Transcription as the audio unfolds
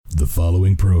The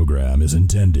following program is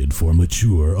intended for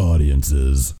mature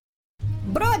audiences.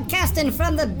 Broadcasting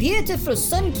from the beautiful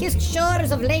sun-kissed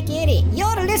shores of Lake Erie,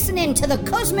 you're listening to the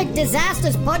Cosmic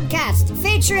Disasters Podcast,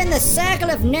 featuring the Circle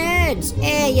of Nerds.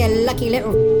 Hey, you lucky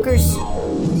little f***ers.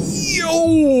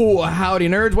 Yo! Howdy,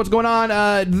 nerds. What's going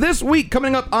on? This week,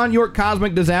 coming up on your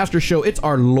Cosmic Disaster Show, it's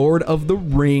our Lord of the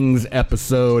Rings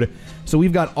episode. So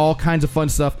we've got all kinds of fun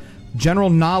stuff. General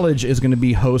Knowledge is going to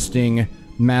be hosting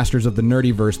Masters of the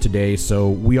Nerdiverse today, so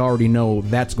we already know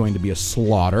that's going to be a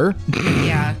slaughter.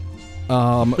 Yeah.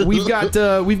 We've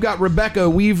got Rebecca.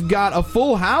 We've got a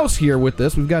full house here with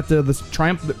this. We've got this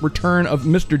triumphant return of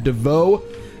Mr. DeVoe.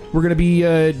 We're going to be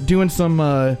doing some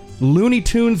Looney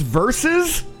Tunes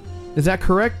versus. Is that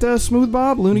correct, Smooth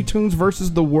Bob? Looney Tunes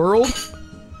versus the world?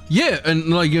 Yeah, and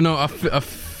like, you know, I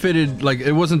fitted, like,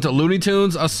 it wasn't to Looney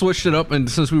Tunes. I switched it up, and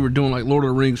since we were doing like Lord of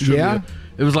the Rings trivia,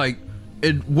 it was like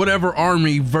whatever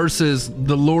army versus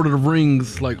the Lord of the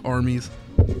Rings like armies.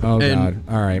 Oh, and,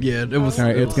 God. All right. Yeah, it was. All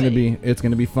right, it's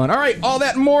gonna be fun. All right, all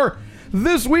that and more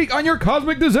this week on your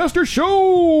Cosmic Disaster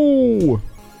Show.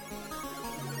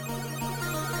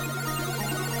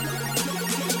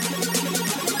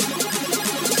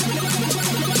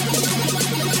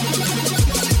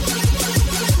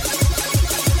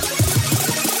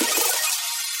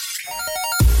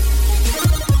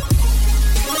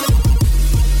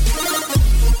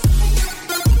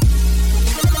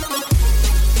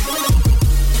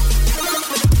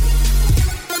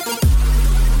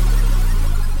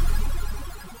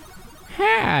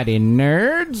 Howdy,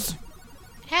 nerds.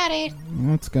 Howdy.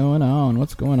 What's going on?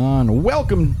 What's going on?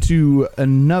 Welcome to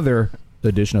another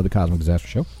edition of the Cosmic Disaster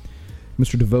Show.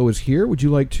 Mr. DeVoe is here. Would you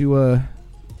like to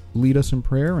lead us in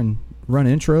prayer and run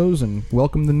intros and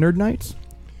welcome the Nerd Knights?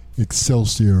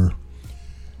 Excelsior.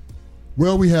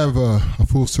 Well, we have a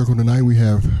full circle tonight. We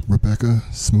have Rebecca,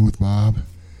 Smooth Bob,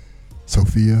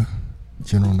 Sophia,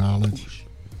 General Knowledge.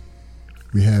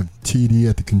 We have TD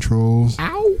at the controls.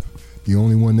 Ow! The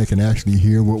only one that can actually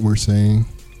hear what we're saying,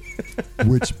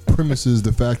 which premises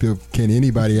the fact of, can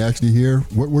anybody actually hear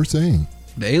what we're saying?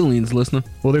 The aliens listening.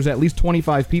 Well, there's at least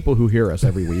 25 people who hear us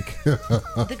every week.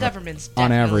 The government's definitely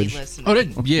On average.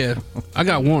 listening. Oh, yeah. I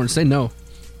got warned. Say no.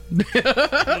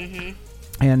 Mm-hmm.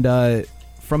 And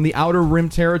from the outer rim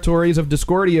territories of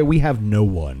Discordia, we have no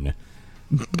one.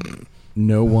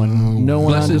 No one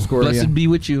on Discordia. Blessed be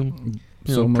with you.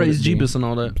 You So know, praise mote it be. Jeebus and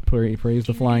all that. Praise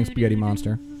the flying spaghetti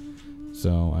monster. So,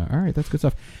 all right, that's good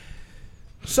stuff.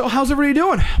 So, how's everybody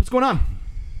doing? What's going on?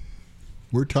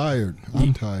 We're tired.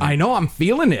 I'm tired. I know, I'm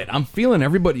feeling it. I'm feeling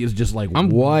everybody is just like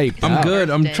wiped I'm out. good.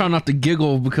 I'm Birthday. trying not to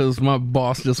giggle because my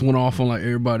boss just went off on like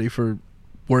everybody for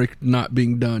work not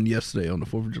being done yesterday on the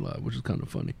 4th of July, which is kind of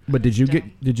funny. But did you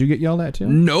get yelled at too?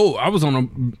 No, I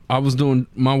was doing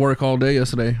my work all day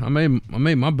yesterday. I made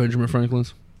my Benjamin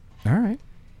Franklin's. All right.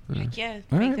 Heck yeah,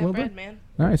 All make right, that well bread, done. man.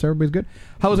 All right, so everybody's good.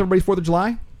 How was everybody's 4th of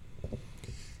July?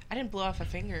 I didn't blow off a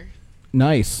finger.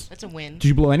 Nice. That's a win. Did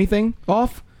you blow anything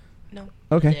off? No.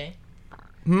 Okay.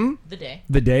 The day.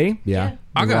 The day? Yeah.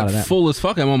 I There's a lot got of that. full as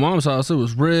fuck at my mom's house. It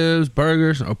was ribs,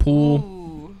 burgers, a pool.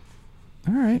 Ooh.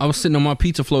 All right. I was sitting on my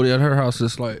pizza floaty at her house.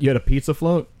 Just like You had a pizza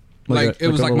float? it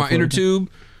was a like little my inner float? tube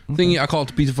thingy. I call it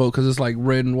the pizza float because it's like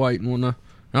red and white and whatnot.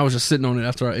 And I was just sitting on it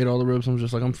after I ate all the ribs. I'm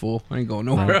just like, I'm full. I ain't going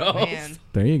nowhere Oh, else. man.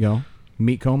 There you go.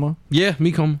 Meat coma. Yeah,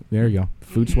 me come. There you go.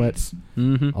 Food sweats.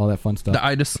 All that fun stuff. The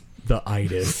itis. The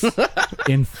itis.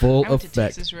 In full I went to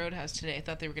effect. Texas Roadhouse today. I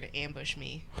thought they were going to ambush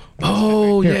me.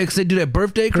 Oh Here. yeah, because they do that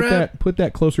birthday crap. Put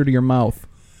that closer to your mouth.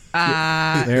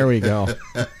 There we go.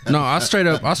 No, I straight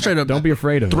up Don't be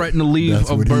afraid of it. threaten to leave That's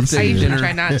a what he I birthday usually dinner.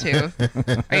 try not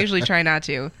to. I usually try not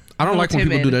to. I don't I'm like when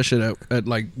people timid. do that shit at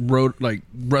like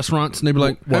restaurants and they be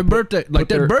like, What, happy birthday, like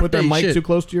that birthday Put their mic shit. too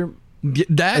close to your...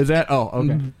 That Is that... Oh,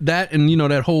 okay. that and you know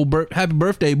that whole happy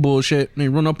birthday bullshit. And they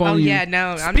run up on Oh, you. yeah,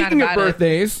 no, I'm not Speaking of about it.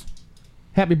 birthdays,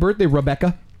 happy birthday,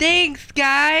 Rebecca. Thanks,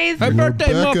 guys. Happy birthday,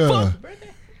 motherfucker.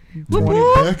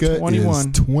 Rebecca 21.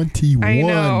 is 21. I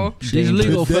know. She's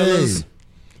legal, Today. fellas.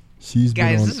 She's been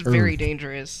Guys, on this is very Earth.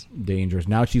 dangerous. Dangerous.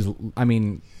 Now she's... I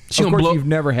mean... She of gonna course, blow- you've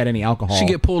never had any alcohol. She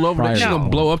get pulled over. prior She to gonna No.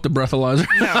 blow up the breathalyzer.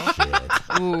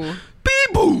 Ooh.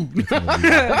 Beep boo.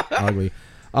 Ugly.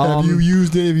 Have you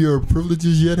used any of your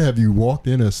privileges yet? Have you walked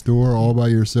in a store all by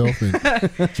yourself and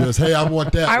just, hey, I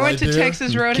want that I right went to there?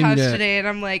 Texas Roadhouse that. today, and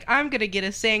I'm like, I'm gonna get a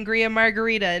sangria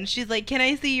margarita, and she's like, can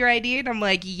I see your ID? And I'm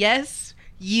like, yes,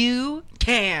 you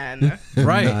can.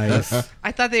 Right. Nice.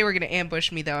 I thought they were gonna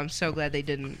ambush me, though. I'm so glad they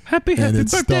didn't. Happy And birthday. it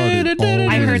started da-da-da-da.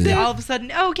 I heard already. that all of a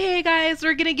sudden, okay, guys,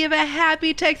 we're gonna give a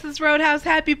happy Texas Roadhouse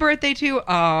happy birthday to.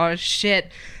 Oh shit,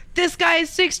 This guy's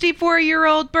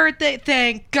 64-year-old birthday.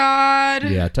 Thank God.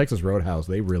 Yeah, Texas Roadhouse,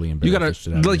 they really You embarrass gotta the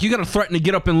shit out of me. you gotta threaten to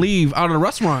get up and leave out of the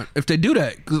restaurant if they do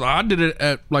that. Because I did it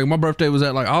at like my birthday was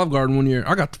at like Olive Garden one year.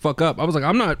 I got the fuck up. I was like,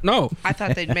 I'm not. No, I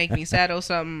thought they'd make me sad or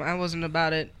something. I wasn't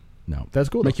about it. No, that's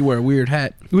cool. make you wear a weird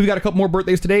hat. We've got a couple more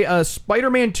birthdays today.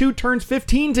 Spider-Man 2 turns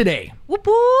 15 today. Whoop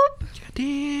whoop.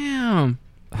 Damn,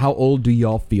 How old do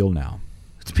y'all feel now?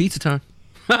 it's pizza time.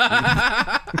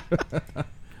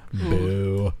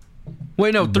 Boo.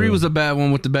 Wait, no, 3 was a bad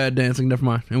one with the bad dancing. Never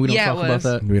mind, and we don't Yeah, talk it about was.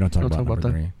 that. We don't talk about number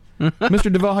 3.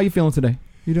 Mr. DeVell, how you feeling today?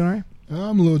 You doing all right?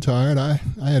 I'm a little tired. I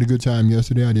had a good time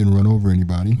yesterday. I didn't run over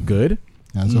anybody. Good.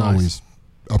 That's Nice. always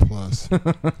a plus.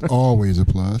 Always a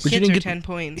plus. But you Kids didn't are get 10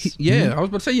 points. Yeah, I was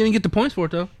about to say you didn't get the points for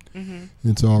it though.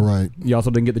 It's all right. You also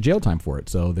didn't get the jail time for it,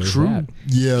 so there's True. that.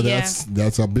 Yeah, Yeah.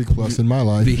 that's a big plus in my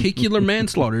life. Vehicular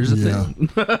manslaughter is a Yeah. thing.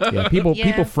 Yeah, people Yeah.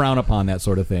 people frown upon that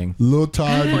sort of thing. A little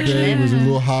tired today. It was a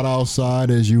little hot outside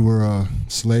as you were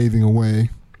slaving away.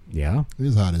 Yeah, It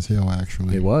was hot as hell,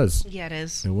 actually. it was. Yeah, it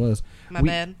is. It was. My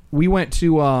bad. We went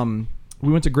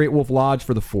to Great Wolf Lodge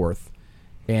for the 4th,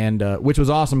 and which was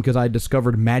awesome because I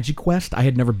discovered Magic Quest. I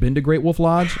had never been to Great Wolf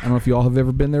Lodge. I don't know if you all have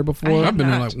ever been there before. I've been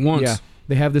there Not. like once. Yeah,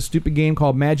 they have this stupid game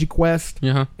called Magic Quest,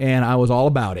 Yeah. and I was all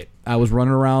about it. I was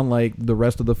running around like the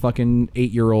rest of the fucking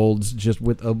 8-year-olds, just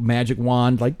with a magic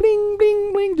wand, like bling,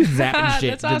 bling, bling, just zapping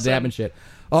shit, That's just awesome. zapping shit.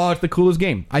 Oh, it's the coolest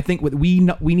game. I think we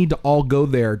need to all go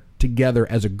there together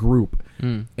as a group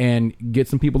and get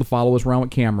some people to follow us around with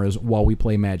cameras while we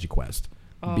play Magic Quest.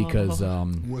 Because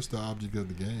What's the object of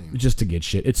the game? just to get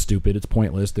shit. It's stupid. It's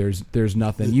pointless. There's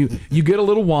nothing. You get a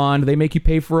little wand. They make you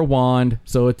pay for a wand,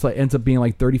 so it's like ends up being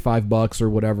like $35 or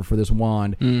whatever for this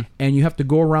wand. And you have to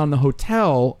go around the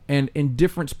hotel, and in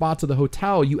different spots of the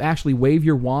hotel, you actually wave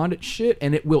your wand at shit,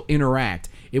 and it will interact.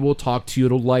 It will talk to you.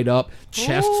 It'll light up.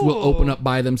 Chests will open up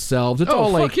by themselves. It's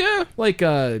all fuck like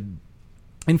yeah.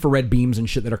 infrared beams and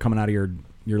shit that are coming out of your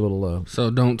little. So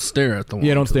don't stare at the one.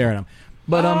 Yeah, don't stare at them.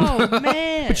 But Oh,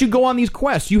 man. But you go on these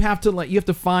quests. You have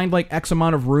to find like X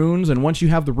amount of runes, and once you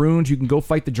have the runes, you can go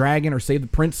fight the dragon or save the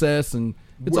princess, and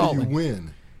it's What all do you like,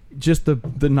 win? just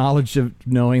the knowledge of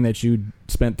knowing that you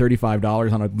spent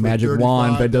 $35 on a magic 35,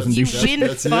 wand that doesn't do You shit. win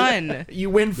That's it? fun. You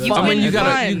win That's fun. I mean, you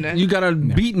Fun. got you got a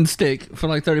beaten stick for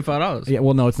like $35. Yeah,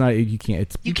 well, no, it's not. You can't.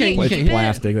 It's You can't you it's can't-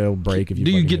 plastic. It'll break if you.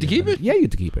 Do you fucking get to hit keep it? Yeah, you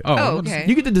get to keep it. Oh, okay.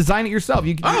 You get to design it yourself.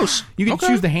 You can, Oh, you can okay.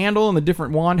 choose the handle and the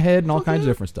different wand head and all kinds of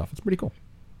different stuff. It's pretty cool.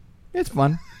 It's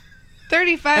fun.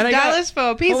 $35 for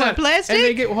a piece Hold of on. plastic? And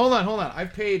they get, hold on.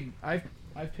 I've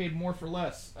paid more for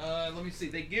less. Let me see.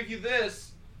 They give you this.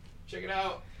 Check it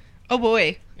out. Oh,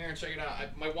 boy. Aaron, check it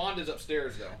out. My wand is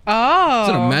upstairs though. Oh. Is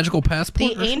it a magical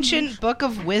passport? The Ancient Book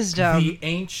of Wisdom. The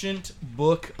Ancient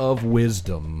Book of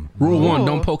Wisdom. Rule 1: Ooh.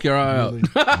 don't poke your eye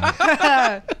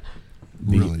out.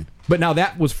 Really? But now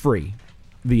that was free.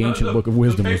 The Ancient Book of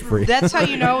Wisdom was free. That's how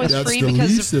you know it's That's free, the because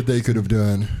least that they could have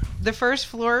done. the first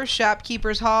floor,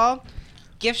 Shopkeeper's Hall,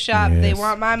 gift shop, they Yes.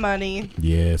 want my money.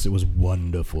 Yes, it was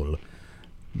wonderful.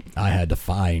 I had to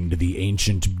find the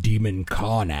ancient demon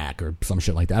Karnak or some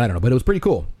shit like that. I don't know, but it was pretty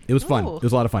cool. It was fun. Ooh. It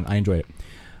was a lot of fun. I enjoyed it.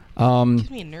 Gives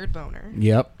me a nerd boner.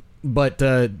 Yep. But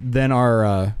then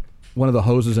our one of the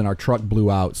hoses in our truck blew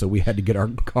out, so we had to get our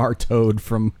car towed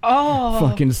from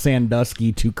fucking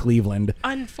Sandusky to Cleveland.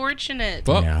 Unfortunate.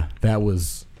 Fuck. Yeah, that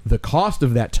was the cost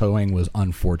of that towing was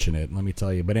unfortunate. Let me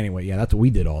tell you. But anyway, yeah, that's what we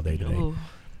did all day today. Ooh.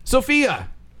 Sophia,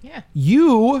 Yeah.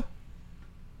 you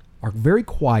are very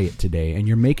quiet today, and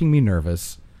you're making me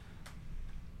nervous.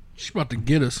 She's about to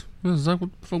get us. Is that what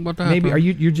the fuck about to happen?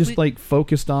 Maybe you're just We- like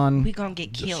focused on We gonna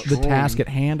get killed. the task at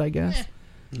hand, I guess.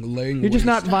 Laying You're just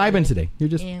waste. not vibing today. You're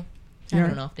just Yeah, You're-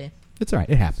 having an off day. it's all right.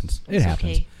 It happens. It It's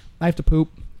happens. okay. I have to poop,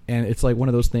 and it's like one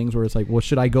of those things where it's like, well,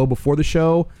 should I go before the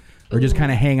show, or just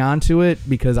kind of hang on to it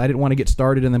because I didn't want to get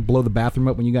started and then blow the bathroom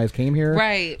up when you guys came here.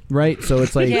 Right. Right. So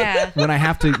it's like Yeah. when I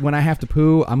have to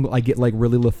poo, I get like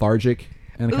really lethargic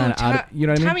and Ooh, kind of out of, you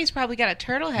know what I mean? Tommy's probably got a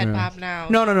turtle head pop now.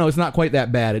 No, it's not quite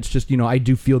that bad. It's just, I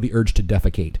do feel the urge to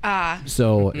defecate. Ah.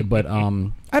 So, but I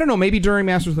don't know, maybe during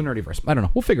Masters of the Nerdiverse. I don't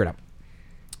know. We'll figure it out.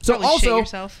 So Probably shit also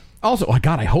yourself. oh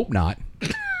God, I hope not.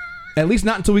 At least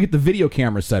not until we get the video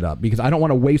camera set up, because I don't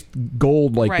want to waste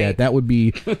gold like Right. that. That would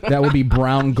be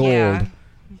brown gold. Yeah.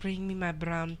 Bring me my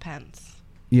brown pants.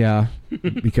 Yeah.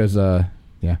 Because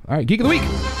yeah. All right, Geek of the Week.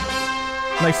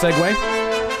 Nice segue.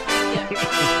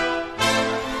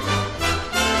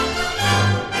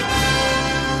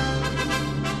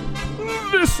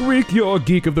 This week, your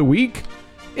Geek of the Week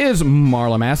is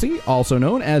Marla Massey, also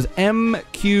known as M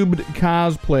Cubed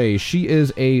Cosplay. She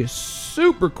is a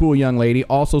super cool young lady,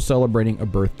 also celebrating a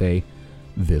birthday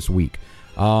this week.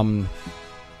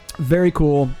 Very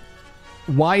cool.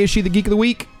 why is she the Geek of the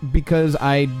Week? Because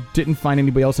I didn't find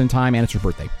anybody else in time, and it's her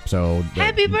birthday. So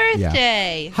Happy yeah.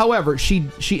 birthday! However, she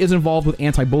is involved with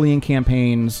anti-bullying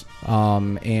campaigns,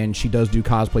 and she does do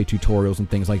cosplay tutorials and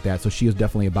things like that. So she is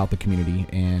definitely about the community,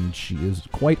 and she is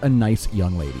quite a nice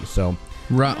young lady. So.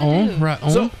 Right on, right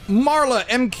on. So, Marla,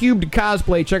 M-Cubed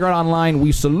Cosplay, check her out online.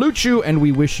 We salute you, and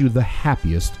we wish you the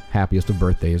happiest of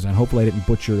birthdays. And hopefully I didn't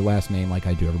butcher your last name like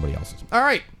I do everybody else's. All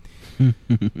right.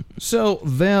 So,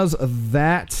 there's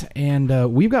that,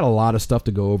 and we've got a lot of stuff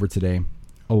to go over today.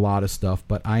 A lot of stuff,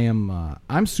 but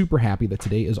I'm super happy that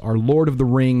today is our Lord of the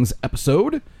Rings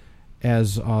episode,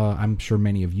 as I'm sure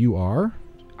many of you are.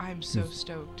 I'm so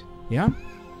stoked. Yeah?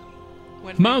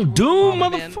 When Mount Doom,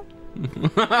 motherfucker.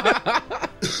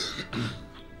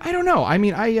 I don't know. I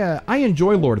mean, I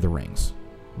enjoy Lord of the Rings,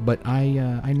 but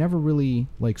I never really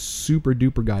like super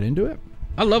duper got into it.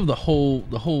 I love the whole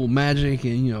magic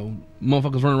and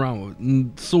motherfuckers running around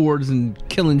with swords and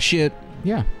killing shit.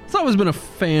 Yeah. It's always been a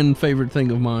fan favorite thing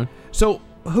of mine. So,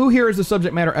 who here is the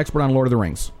subject matter expert on Lord of the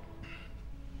Rings?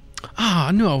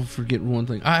 I knew I would forget one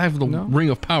thing. I have the Ring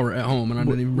of Power at home, and I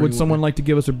didn't even bring Would someone like to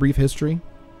give us a brief history?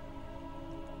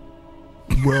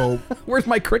 Well, Where's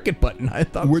my cricket button? I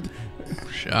thought. I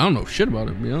don't know shit about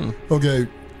it, to be honest. Okay,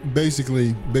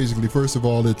 basically, first of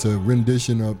all, it's a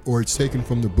rendition of, or it's taken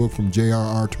from the book from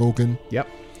J.R.R. Tolkien, Yep.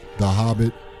 The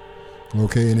Hobbit.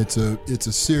 Okay, and it's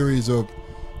a series of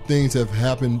things that have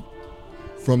happened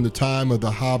from the time of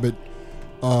The Hobbit,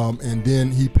 and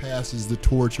then he passes the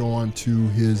torch on to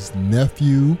his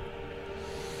nephew.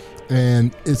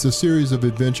 And it's a series of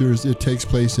adventures. It takes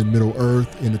place in Middle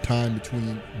Earth in the time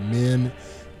between men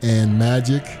and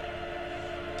magic.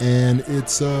 And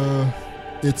it's a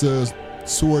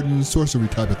sword and sorcery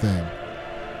type of thing.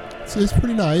 It's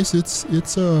pretty nice.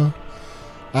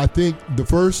 I think the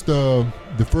first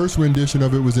rendition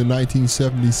of it was in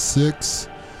 1976,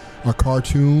 a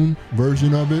cartoon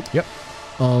version of it. Yep.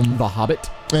 The Hobbit.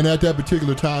 And at that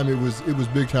particular time, it was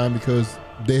big time because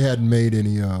they hadn't made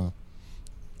any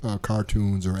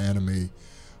cartoons or anime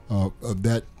of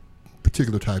that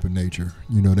particular type of nature.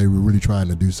 They were really trying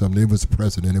to do something. It was the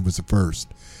precedent. It was the first.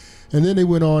 And then they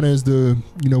went on as the,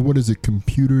 what is it,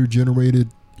 computer generated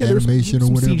animation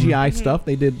or whatever. CGI stuff.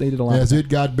 They did a lot. As it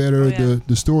got better,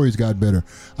 the stories got better.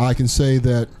 I can say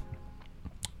that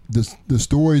the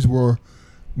stories were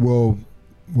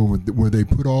they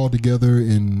put all together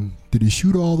in? Did he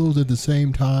shoot all those at the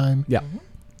same time? Yeah.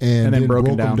 And then broke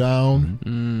them down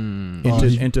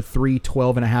into 3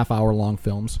 12.5-hour long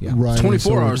films. Yeah. Right.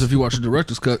 24 hours if you watch the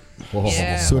director's cut.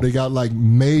 Yeah. So they got like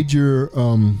major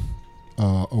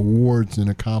awards and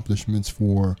accomplishments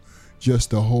for just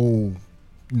the whole,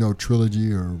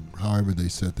 trilogy or however they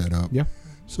set that up. Yeah.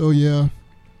 So yeah,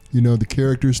 the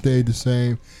characters stayed the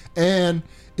same, and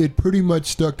it pretty much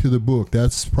stuck to the book.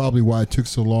 That's probably why it took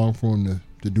so long for them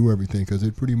to do everything, because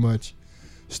it pretty much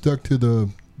stuck to the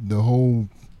whole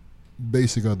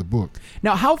basic of the book.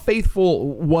 Now, how faithful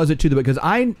was it to the book? Because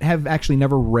I have actually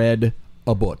never read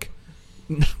a book.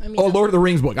 I mean, Lord of the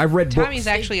Rings book. I've read Tommy's books.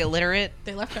 actually illiterate.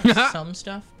 they left out some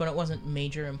stuff, but it wasn't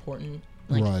major important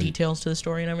Right. details to the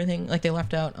story and everything. Like they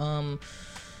left out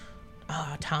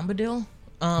Bombadil,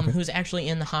 who's actually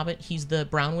in The Hobbit. He's the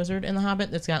brown wizard in The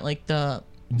Hobbit that's got like the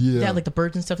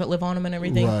birds and stuff that live on him and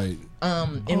everything. Right.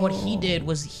 And what he did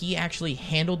was he actually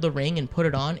handled the ring and put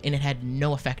it on, and it had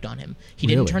no effect on him. He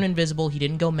didn't Really? turn invisible. He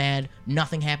didn't go mad.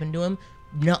 Nothing happened to him.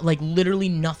 Not like literally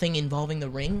nothing involving the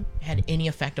ring had any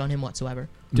effect on him whatsoever.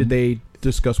 Did they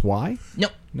discuss why? No.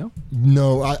 No.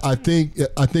 No, I think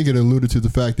it alluded to the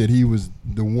fact that he was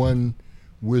the one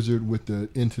wizard with the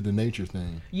into the nature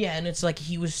thing. Yeah, and it's like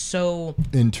he was so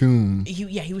In tune.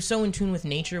 he was so in tune with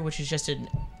nature, which is just an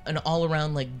all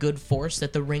around like good force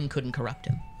that the ring couldn't corrupt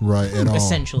him. Right, at all.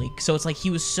 Essentially. So it's like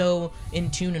he was so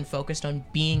in tune and focused on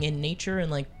being in nature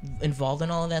and like involved in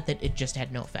all of that it just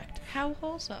had no effect. How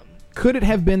wholesome. Could it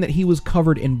have been that he was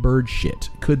covered in bird shit?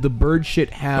 Could the bird shit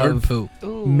have Bird poop.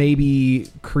 Ooh. maybe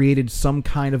created some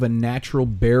kind of a natural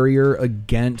barrier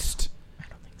against I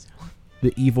don't think so.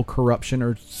 the evil corruption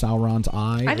or Sauron's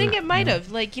eye? I think it might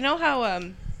have. Like, you know how,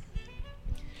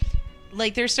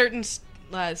 like, there's certain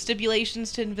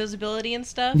stipulations to invisibility and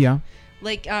stuff? Yeah.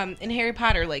 Like, in Harry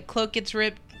Potter, like, cloak gets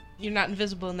ripped, you're not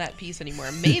invisible in that piece anymore.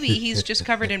 Maybe he's just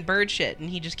covered in bird shit and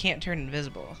he just can't turn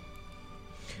invisible.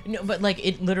 No, but like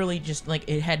it literally just like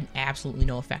it had absolutely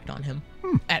no effect on him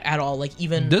at all. Like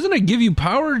even Doesn't it give you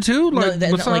power too? Like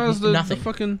no, besides the nothing.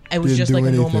 fucking. It was Didn't just do like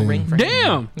a normal anything. ring for him.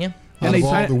 Damn! Yeah. And Out they of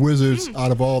all kinda- the wizards, he's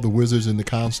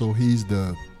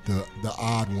the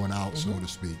odd one out, so to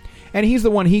speak. And he's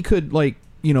the one he could like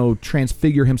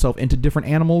transfigure himself into different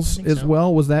animals as so.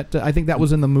 well? Was that? I think that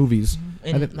was in the movies.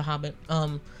 In The Hobbit.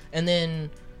 And then,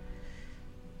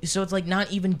 so it's like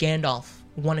not even Gandalf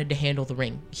wanted to handle the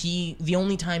ring. The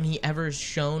only time he ever is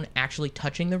shown actually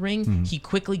touching the ring, he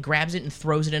quickly grabs it and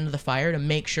throws it into the fire to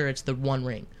make sure it's the one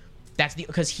ring. That's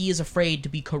because he is afraid to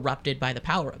be corrupted by the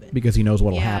power of it. Because he knows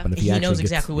what will happen if he actually knows gets,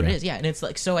 exactly what it is. Yeah, and it's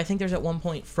like, so I think there's at one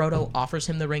point Frodo offers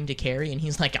him the ring to carry, and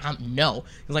he's like, no.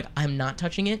 He's like, I'm not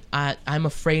touching it. I'm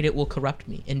afraid it will corrupt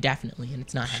me indefinitely, and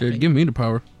it's not happening. Give me the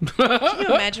power. Can you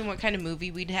imagine what kind of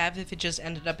movie we'd have if it just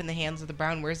ended up in the hands of the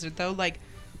Brown Wizard, though? Like,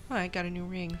 oh, I got a new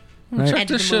ring. Right. Check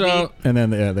this shit out. And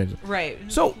then they just, Right.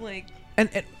 So, like, and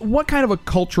what kind of a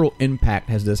cultural impact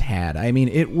has this had? I mean,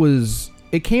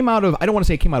 it came out of, I don't want to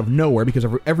say it came out of nowhere, because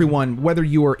everyone, whether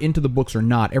you were into the books or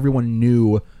not, everyone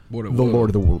knew What it the was.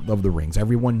 Lord of the Rings.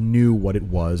 Everyone knew what it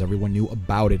was. Everyone knew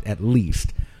about it, at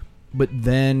least. But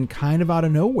then, kind of out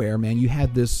of nowhere, man, you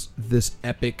had this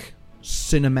epic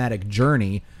cinematic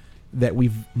journey that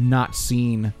we've not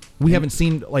seen. We haven't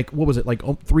seen, like, what was it, like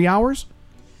 3 hours?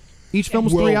 Each film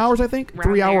was 3 hours, I think? Around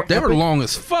 3 hour. there. They were long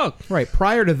as fuck. Right.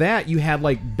 Prior to that, you had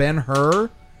like Ben-Hur,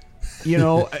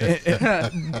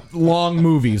 long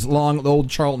movies, long old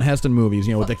Charlton Heston movies,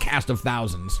 with the cast of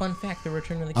thousands. Fun fact: The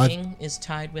Return of the King is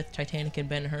tied with Titanic and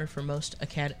Ben-Hur for most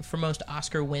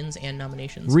Oscar wins and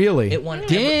nominations. Really? It won.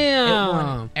 Damn. It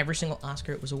won every single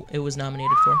Oscar it was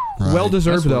nominated for. Right. Well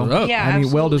deserved, That's what's though. up. Yeah, I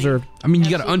mean, well absolutely. deserved. I mean,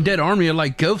 you got an undead army of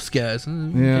like ghost guys. Yeah.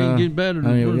 Can't get better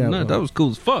than that. That was cool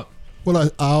as fuck. Well,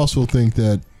 I also think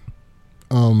that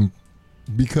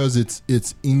because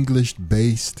it's English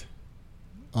based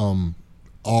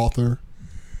author,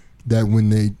 that when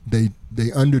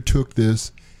they undertook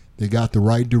this, they got the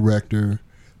right director,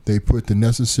 they put the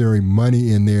necessary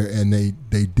money in there, and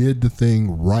they did the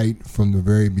thing right from the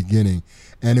very beginning,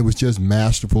 and it was just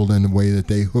masterful in the way that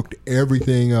they hooked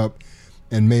everything up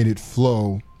and made it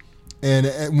flow. And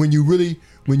when you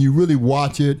really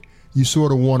watch it, you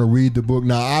sort of want to read the book.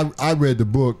 Now, I read the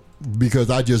book because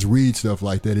I just read stuff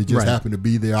like that. It just Right. happened to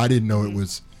be there. I didn't know it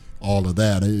was all of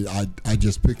that. I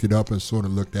just picked it up and sort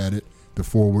of looked at it, the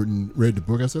forward, and read the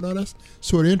book. I said, oh, that's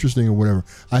sort of interesting or whatever.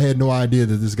 I had no idea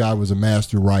that this guy was a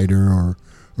master writer or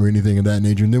anything of that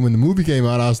nature. And then when the movie came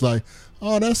out, I was like,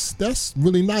 oh, that's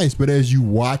really nice. But as you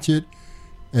watch it,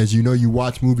 as you know, you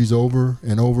watch movies over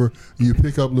and over, you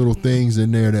pick up little things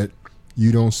in there that you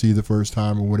don't see the first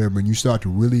time or whatever, and you start to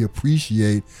really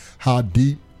appreciate how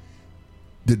deep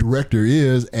the director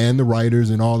is and the writers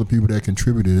and all the people that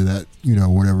contributed to that,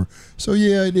 whatever. So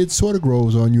yeah, it sort of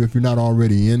grows on you if you're not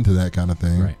already into that kind of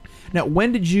thing. Right. Now,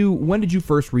 when did you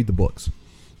first read the books?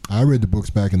 I read the books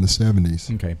back in the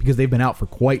 70s. Okay, because they've been out for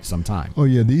quite some time. Oh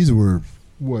yeah, these were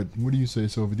what do you say,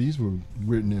 Sophie? These were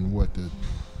written in what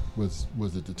was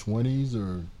it the 20s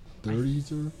or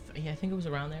 30s or? Yeah, I think it was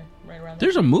around there, right around there.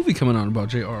 There's a movie coming out about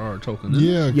J.R.R. Tolkien. isn't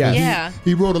Yeah, 'cause Yeah. Yeah.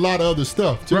 He wrote a lot of other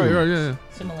stuff too. Right, yeah.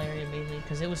 Silmarillion mainly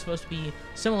because it was supposed to be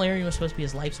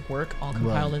his life's work all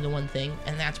compiled into one thing,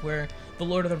 and that's where the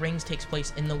Lord of the Rings takes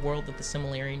place in the world that the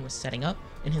Silmarillion was setting up.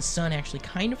 And his son actually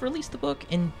kind of released the book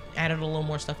and added a little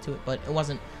more stuff to it, but it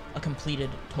wasn't a completed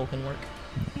Tolkien work.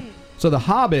 So the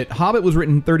Hobbit was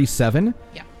written in 37.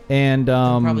 Yeah, And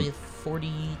probably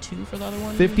 42 for the other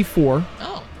one. 54.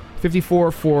 Oh,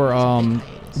 54 for big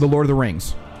hiatus. the Lord of the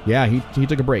Rings. Yeah, he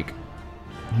took a break.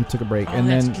 He took a break, oh, and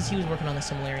that's then because he was working on the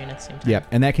Silmarillion at the same time. yeah,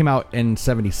 and that came out in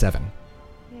 77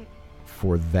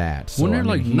 for that. So, Wasn't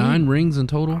there I mean, like 9 rings in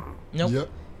total? Nope. Yep.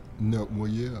 No. Well,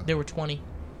 yeah. There were 20.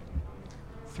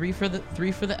 3 for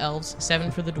the elves, 7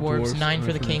 for the dwarves, Dwarves, 9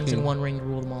 for the kings, and king. 1 ring to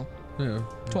rule them all. Yeah.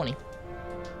 20.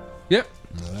 Yep.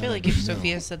 I feel like if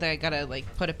Sophia said that, I gotta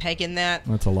put a peg in that.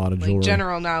 that's a lot of jewelry. Like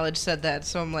general knowledge said that,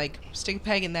 so I'm like, stick a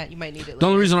peg in that. You might need it. The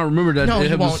only later. reason I remember that No, it you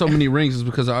had won't. so many rings is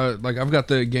because I've got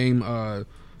the game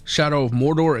Shadow of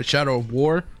Mordor and Shadow of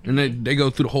War, and they go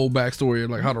through the whole backstory of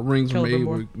like how the rings were made.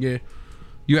 Celebrimbor. Yeah,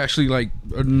 you actually like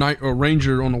a knight or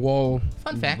ranger on the wall.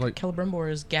 Fun fact, Like, Celebrimbor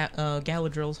is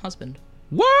Galadriel's husband.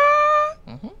 what?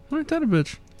 Mhm. Ain't that a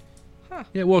bitch? Huh.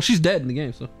 Yeah, well, she's dead in the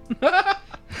game, so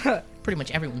Pretty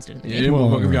much everyone's did in the yeah, game.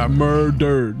 motherfucker got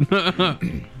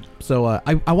murdered. So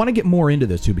I want to get more into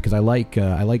this too because I want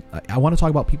to talk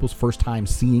about people's first time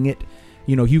seeing it.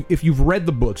 If you've read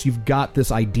the books, you've got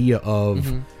this idea of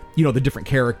the different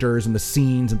characters and the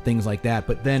scenes and things like that.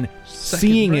 But then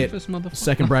seeing breakfast, motherfucker.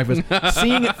 second breakfast,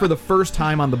 seeing it for the first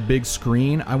time on the big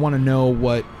screen, I want to know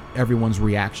what everyone's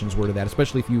reactions were to that,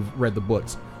 especially if you've read the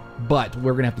books. But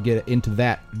we're gonna have to get into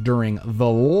that during the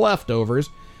leftovers.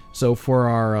 So for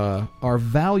our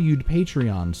valued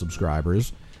Patreon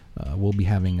subscribers, we'll be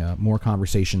having more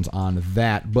conversations on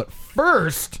that. But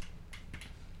first,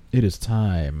 It is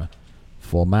time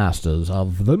for Masters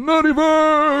of the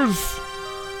Nerdiverse.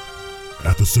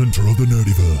 At the center of the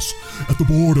Nerdiverse, at the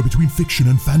border between fiction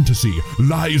and fantasy,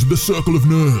 lies the Circle of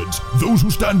Nerds. Those who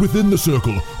stand within the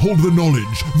circle hold the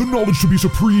knowledge to be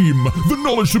supreme, the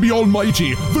knowledge to be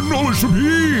almighty, the knowledge to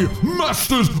be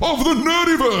Masters of the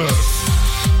Nerdiverse.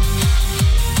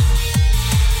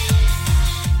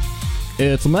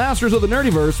 It's Masters of the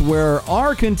Nerdiverse, where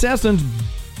our contestants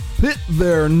pit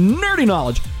their nerdy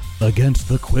knowledge against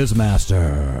the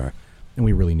Quizmaster. And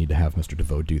we really need to have Mr.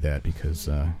 DeVoe do that because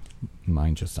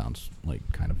mine just sounds like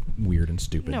kind of weird and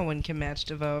stupid. No one can match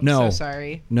DeVoe. I'm No. so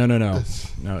sorry. No. No,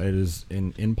 it is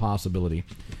an impossibility.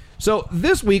 So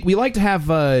this week, we like to have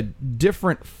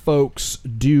different folks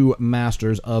do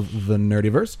Masters of the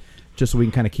Nerdiverse, just so we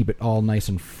can kind of keep it all nice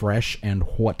and fresh and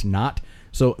whatnot.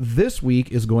 So this week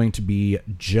is going to be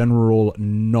general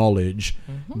knowledge,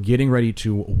 getting ready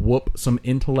to whoop some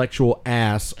intellectual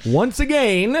ass once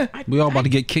again. We all about to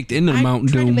get kicked into the Mountain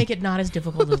I tried to Doom. make it not as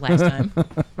difficult as last time.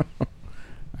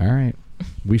 All right.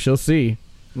 We shall see.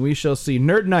 We shall see.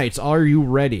 Nerd Knights, are you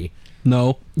ready?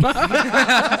 No.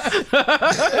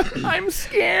 I'm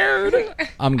scared.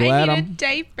 I'm glad I need a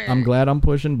diaper. I'm glad I'm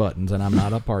pushing buttons and I'm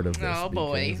not a part of this. Oh,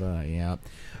 boy. Because, yeah.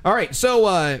 All right.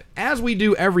 So as we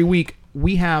do every week,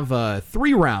 we have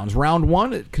 3 rounds. Round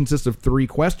 1 it consists of 3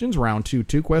 questions. Round 2,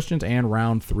 2 questions, and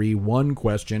round 3, 1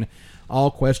 question.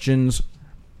 All questions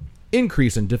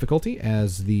increase in difficulty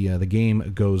as the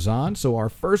game goes on. So our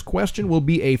first question will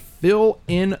be a fill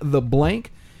in the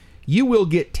blank. You will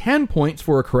get 10 points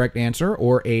for a correct answer,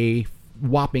 or a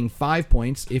whopping 5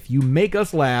 points if you make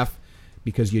us laugh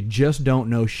because you just don't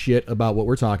know shit about what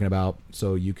we're talking about.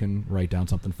 So you can write down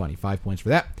something funny. 5 points for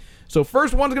that. So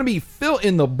first one's going to be fill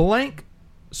in the blank.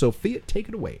 Sophia, take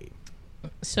it away.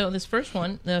 So this first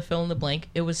one, the fill in the blank,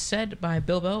 it was said by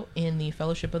Bilbo in the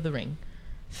Fellowship of the Ring.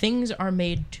 Things are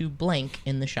made to blank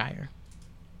in the Shire.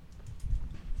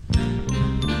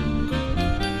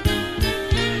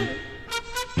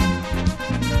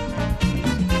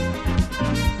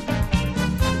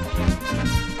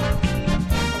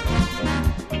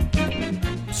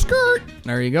 Skirt.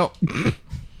 There you go.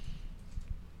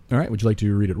 All right. Would you like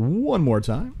to read it one more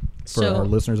time for So, our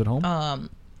listeners at home?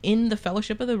 In the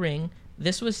Fellowship of the Ring,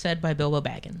 this was said by Bilbo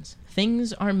Baggins.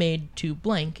 Things are made to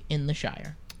blank in the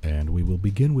Shire. And we will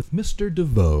begin with Mr.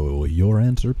 DeVoe. Your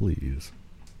answer, please.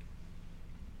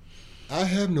 I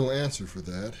have no answer for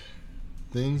that.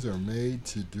 Things are made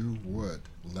to do what?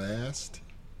 Last?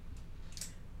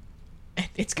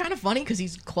 It's kind of funny because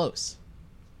he's close.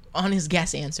 On his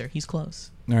guess answer, he's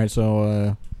close. All right.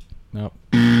 So, no.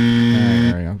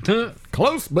 There you go.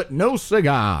 Close, but no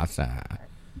cigar.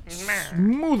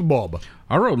 Smooth Bob.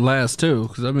 I wrote last too,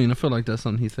 because I mean I feel like that's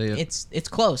something he said. It's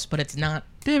close, but it's not.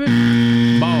 Damn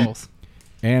it. Balls.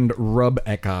 And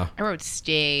Rebecca. I wrote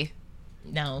stay.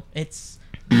 No, it's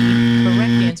the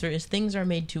correct answer is things are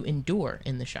made to endure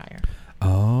in the Shire.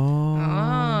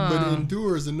 Oh. But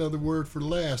endure is another word for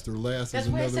last, or last That's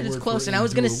is why I another said word it's close, for and I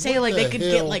was gonna endure. say What like they the could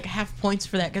get hell? like half points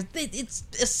for that because it's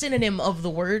a synonym of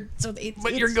the word. So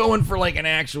But you're going for like an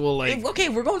actual like. okay.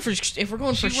 If we're going for straight We're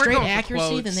accuracy, going for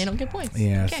quotes. then they don't get points.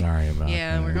 Yeah, Okay. sorry about that.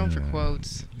 Yeah, we're going for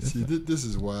quotes. See, this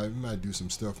is why we might do some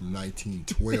stuff from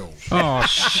 1912. Oh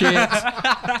shit.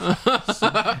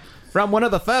 From one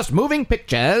of the first moving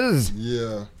pictures.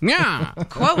 Yeah. Yeah.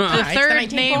 Quote the it's the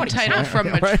third name 1940s. title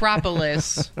from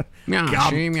Metropolis. Yeah.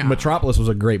 Yeah. Metropolis was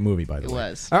a great movie, by the way. It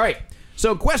was. All right.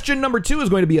 So question number 2 is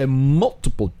going to be a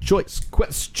multiple choice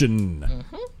question.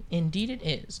 Indeed, it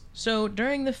is. So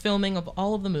during the filming of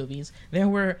all of the movies, there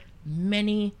were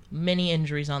many, many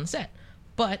injuries on set.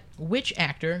 But which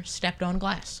actor stepped on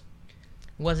glass?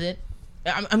 Was it?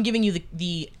 I'm giving you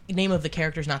the name of the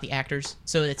characters, not the actors,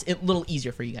 so it's a little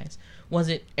easier for you guys. Was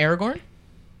it Aragorn,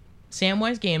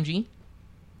 Samwise Gamgee,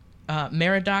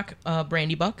 Meriadoc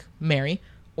Brandybuck, Merry,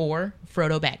 or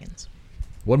Frodo Baggins?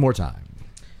 One more time.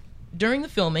 During the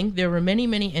filming, there were many,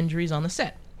 many injuries on the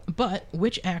set. But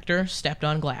which actor stepped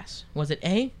on glass? Was it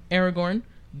A, Aragorn,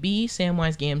 B,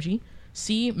 Samwise Gamgee,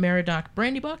 C, Meriadoc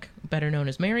Brandybuck, better known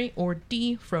as Merry, or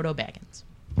D, Frodo Baggins?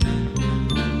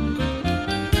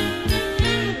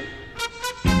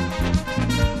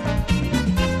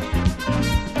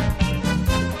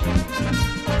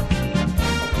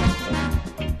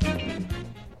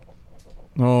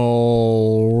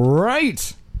 All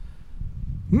right.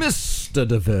 Mr.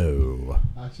 DeVoe.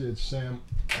 I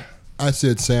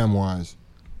said Samwise.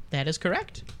 That is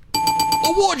correct.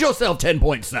 Award yourself 10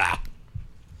 points, sir.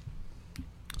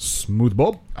 Smooth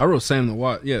Bob. I wrote Sam the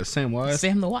Wise. Yeah, Sam Wise.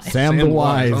 Sam the Wise. Sam the the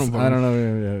Wise. Wise. I don't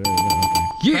know.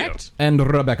 Yeah. Correct. And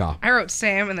Rebecca. I wrote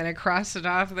Sam and then I crossed it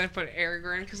off and then I put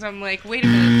Aragorn because I'm like, wait a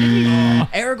minute, didn't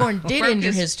he? Aragorn did Broke injure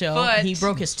his his toe. foot. He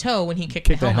broke his toe when he kicked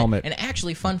Kicked the the helmet. helmet. And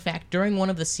actually, fun fact: during one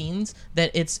of the scenes,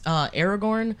 that it's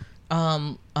Aragorn,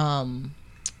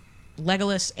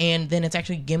 Legolas, and then it's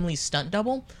actually Gimli's stunt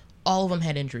double. All of them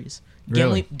had injuries.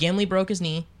 Really? Gimli broke his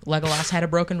knee. Legolas had a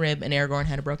broken rib, and Aragorn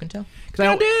had a broken toe.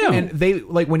 Goddamn. And they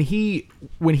like when he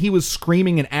was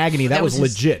screaming in agony. That was his-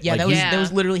 legit. Yeah, Like, that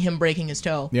was literally him breaking his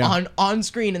toe Yeah. on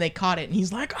screen, and they caught it, and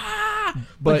he's like, ah!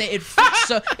 But- But it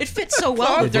fits so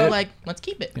well that they're like, let's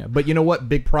keep it. Yeah, but you know what?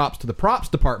 Big props to the props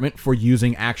department for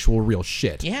using actual real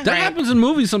shit. Yeah, That right. happens in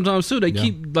movies sometimes too. They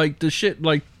keep like the shit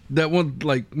like that one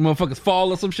like motherfuckers fall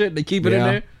or some shit. They keep it in Yeah.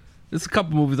 there. There's a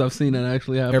couple movies I've seen that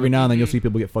actually happen. Every now and then you'll see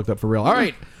people get fucked up for real. All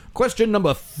right. Question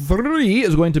number 3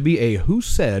 is going to be a who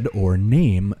said or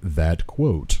name that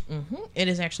quote. It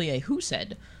is actually a who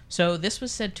said. So this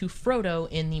was said to Frodo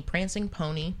in the Prancing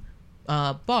Pony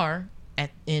bar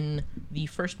in the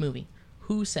first movie.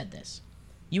 Who said this?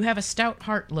 You have a stout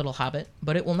heart, little hobbit,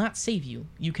 but it will not save you.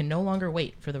 You can no longer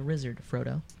wait for the wizard,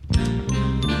 Frodo.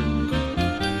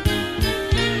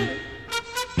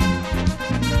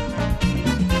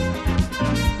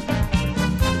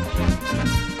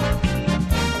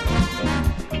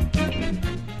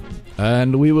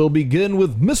 And we will begin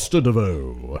with Mr.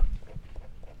 DeVoe.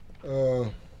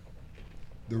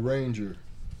 The Ranger.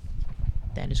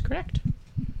 That is correct.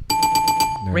 There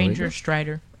we Ranger, go.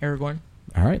 Strider, Aragorn.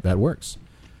 All right, that works.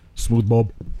 Smooth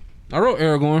Bob. I wrote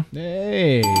Aragorn.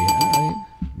 Hey. All right.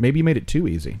 Maybe you made it too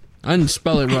easy. I didn't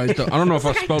spell it right though. I don't know if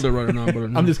I spelled it right or not. But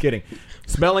I'm just kidding.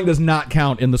 Spelling does not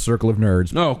count in the circle of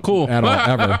nerds. No, cool. At all,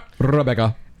 ever.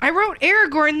 Rebecca. I wrote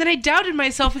Aragorn, then I doubted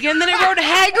myself again, then I wrote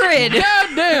Hagrid.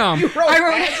 God damn. I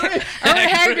wrote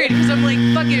Hagrid because I'm like,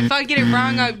 fuck it, if I get it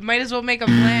wrong, I might as well make him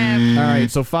laugh. All right,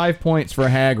 so 5 points for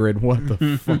Hagrid. What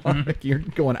the fuck? You're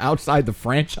going outside the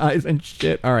franchise and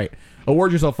shit. All right,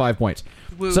 award yourself 5 points.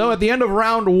 Woo. So at the end of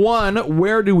round 1,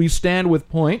 where do we stand with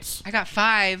points? I got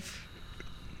 5. I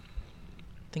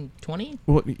think 20?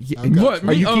 What? I've got What?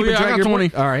 Are you Oh, keeping yeah, I track got of your 20.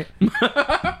 points? All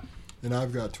right. And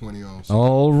I've got 20 also.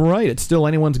 All right, it's still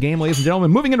anyone's game, ladies and gentlemen.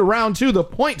 Moving into round 2, the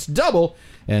points double,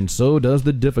 and so does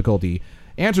the difficulty.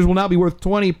 Answers will now be worth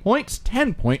 20 points,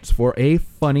 10 points for a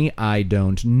funny I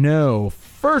don't know.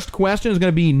 First question is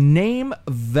going to be name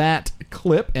that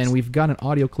clip, and we've got an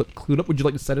audio clip clued up. Would you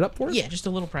like to set it up for us? Yeah, just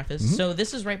a little preface. So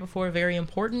this is right before a very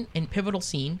important and pivotal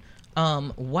scene.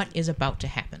 What is about to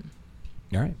happen?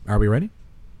 All right, are we ready?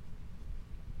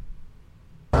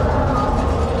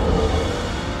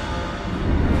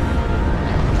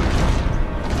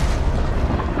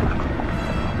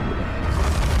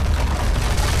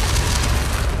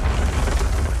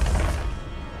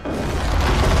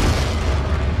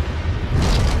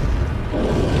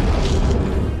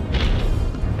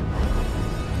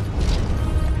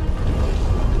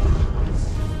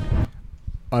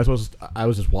 I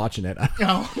was just watching it.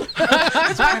 Oh.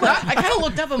 That's why I kind of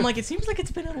looked up. I'm like, it seems like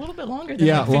it's been a little bit longer than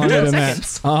Yeah, like longer 15 than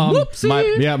seconds.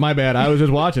 that. My bad. I was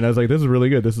just watching. I was like, this is really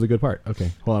good. This is a good part.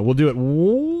 Okay, hold on. We'll do it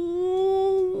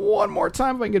one more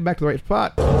time if I can get back to the right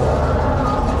spot.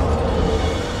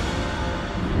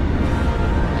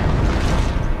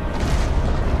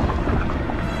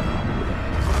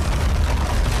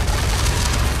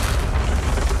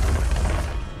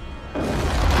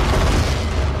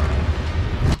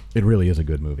 It really is a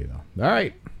good movie, though. All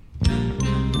right.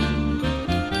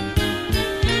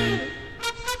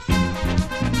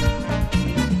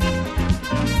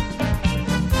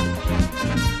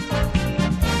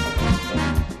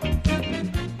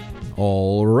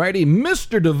 Alrighty,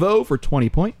 Mr. DeVoe for 20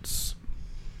 points.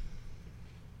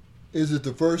 Is it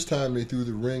the first time they threw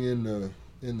the ring in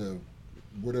the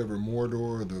whatever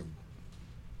Mordor?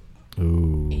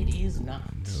 Ooh, It is not.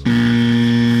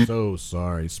 so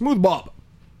sorry. Smooth Bob.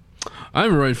 I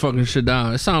didn't write fucking shit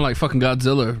down. It sounded like fucking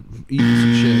Godzilla eating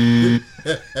some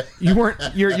shit. You weren't.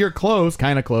 You're close,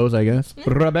 kind of close, I guess.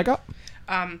 Rebecca.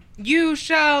 You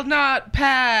shall not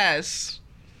pass.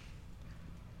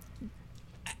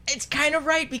 It's kind of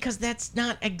right because that's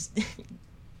not.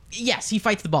 Yes, he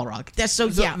fights the Balrog. That's so.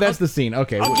 So Yeah, that's the scene.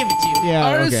 Okay, I'll give it to you. Yeah,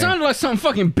 Oh, okay. it sounded like something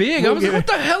fucking big. I was like, what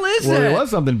the hell is Well, that? it was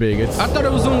something big. It's I thought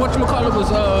it was on whatchamacallit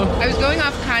was I was going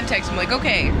off context. I'm like,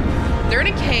 okay, they're in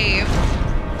a cave.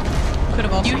 Could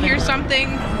have also. You been hear one. something?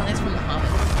 Oh, that's from The Hobbit.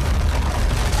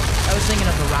 I was thinking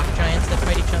of the rock giants that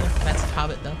fight each other. That's The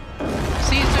Hobbit, though.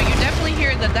 See, so you definitely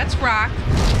hear that's rock.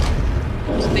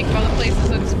 So think of all the places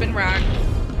that's been rock.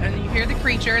 And you hear the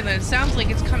creature, and then it sounds like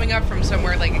it's coming up from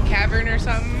somewhere, like a cavern or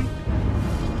something.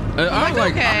 I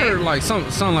like, okay. I heard like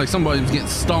sound like somebody was getting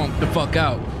stomped the fuck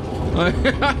out.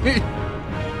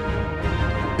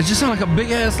 it just sounded like a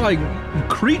big ass like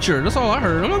creature. That's all I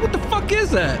heard. I'm like, what the fuck is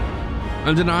that?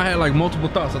 And then I had like multiple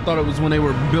thoughts. I thought it was when they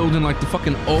were building like the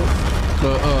fucking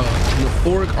the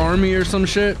orc army or some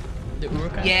shit. The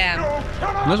Uruk-hai? Yeah.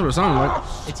 That's what it sounded like.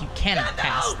 It's you cannot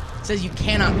pass. It says you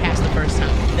cannot pass the first time.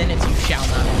 Then it's you shall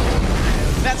not.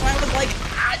 That's why I was like,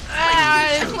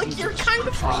 I'm like, you're kind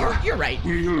of, you're right.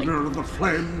 Wielder of the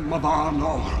flame of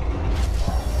Arnor.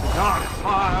 The dark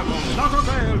fire will not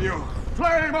avail you.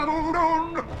 Flame of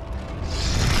Udun!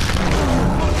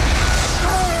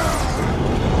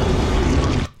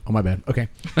 Oh, my bad. Okay.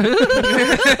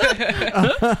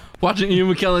 Watching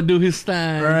Ian McKellen do his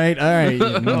style. All right.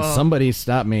 Somebody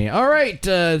stop me. All right.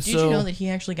 Did you know that he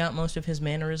actually got most of his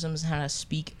mannerisms, how to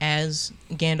speak as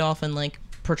Gandalf and like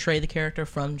portray the character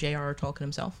from J.R.R. Tolkien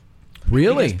himself?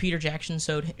 Really? Because Peter Jackson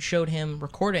showed him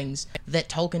recordings that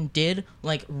Tolkien did,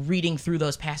 like reading through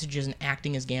those passages and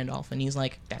acting as Gandalf, and he's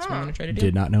like, "That's what I'm gonna try to do."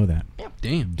 Did not know that.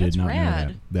 Damn. Did not know rad.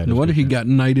 that. That No is wonder good he shit. got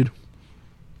knighted.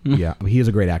 Yeah, he is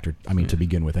a great actor. I mean, to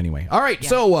begin with, anyway. All right,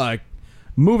 so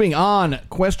moving on.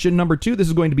 Question number 2. This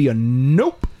is going to be a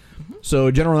nope. So,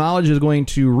 General Knowledge is going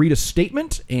to read a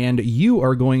statement, and you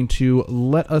are going to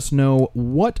let us know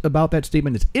what about that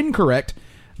statement is incorrect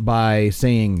by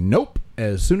saying nope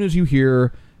as soon as you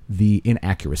hear the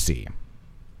inaccuracy.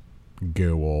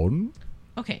 Go on.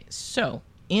 Okay, so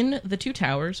in the Two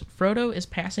Towers, Frodo is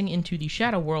passing into the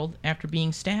Shadow World after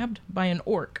being stabbed by an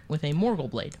orc with a Morgul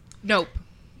blade. Nope.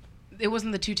 It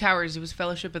wasn't the Two Towers. It was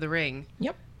Fellowship of the Ring.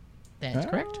 Yep, that's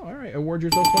correct. All right, award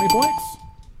yourself 20 points.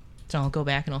 So I'll go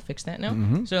back and I'll fix that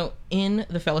now. So in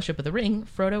the Fellowship of the Ring,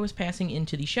 Frodo is passing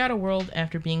into the Shadow World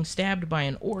after being stabbed by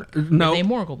an orc No. with a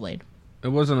Morgul blade. It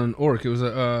wasn't an orc. It was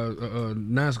a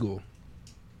Nazgul.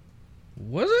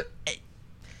 Was it?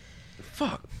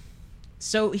 Fuck.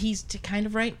 So he's kind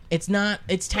of right. It's not.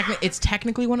 It's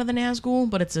technically one of the Nazgul,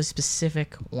 but it's a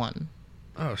specific one.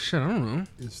 Oh shit! I don't know.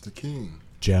 It's the king.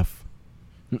 Jeff.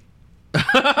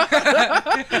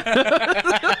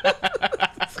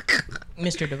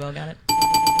 Mr. DeVoe got it.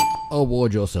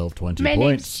 Award yourself 20 My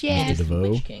points, name's Mr. Jeff. DeVoe.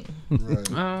 Witch King. Right.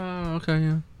 Oh, okay,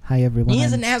 yeah. Hi, everyone. He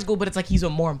is a Nazgul, but it's like he's a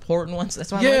more important one. So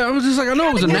that's why. I'm Yeah, I like, was just like, I know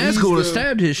it was a He's Nazgul that the-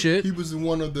 stabbed his shit. He was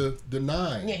one of the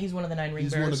nine. yeah, he's one of the nine ring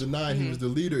He's one of bearers. the 9. He was the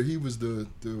leader. He was the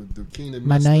king that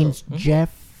My messed name's up.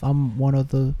 Jeff. I'm one of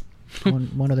the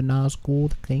one of the Nazgul,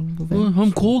 the king of it.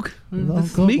 I'm Korg.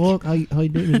 Meek. Look, how you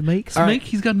doing, Mr. Meek? Meek,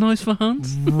 he's got nice for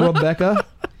hands. Rebecca.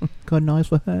 Got nice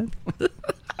for her.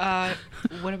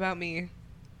 What about me?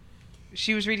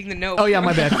 She was reading the note. Oh, yeah,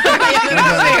 my bad.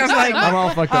 I was like, I'm all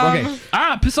fucked up. Okay,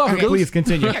 Piss off, okay, please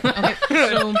continue. Okay,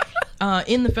 so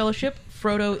in the Fellowship,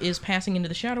 Frodo is passing into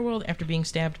the Shadow World after being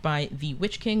stabbed by the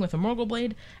Witch King with a Morgul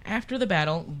blade. After the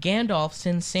battle, Gandalf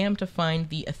sends Sam to find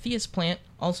the Atheus plant,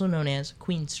 also known as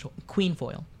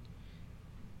Queenfoil.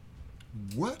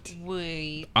 What?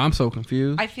 wait. I'm so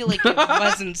confused. I feel like it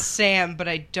wasn't Sam, but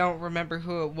I don't remember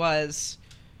who it was.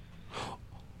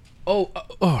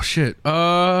 Oh shit. It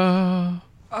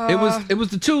was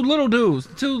the two little dudes,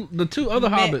 the two other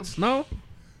hobbits. No.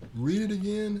 Read it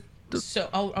again. So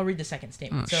I'll read the second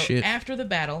statement. Oh, So shit. after the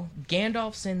battle,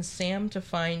 Gandalf sends Sam to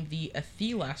find the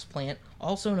Athelas plant,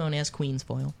 also known as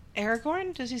Queenfoil.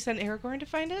 Aragorn? Does he send Aragorn to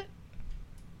find it?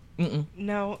 Mm-mm.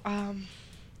 No,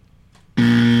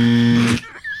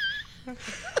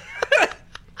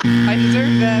 I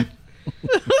deserve that.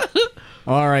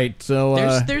 All right, so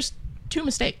There's two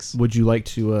mistakes. would you like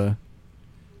to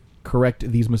correct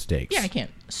these mistakes? Yeah, I can.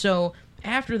 So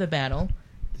after the battle,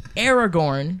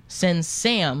 Aragorn sends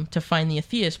Sam to find the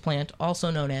Atheus plant,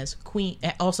 also known as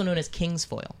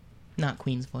Kingsfoil, not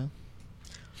Queensfoil.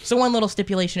 So one little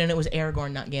stipulation, and it was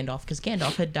Aragorn, not Gandalf, because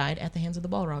Gandalf had died at the hands of the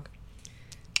Balrog.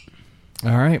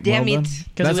 All right, Damn well it. done.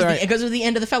 Because That's all right. it was the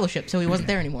end of the Fellowship, so he wasn't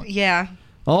there anymore. Yeah,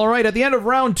 All right, at the end of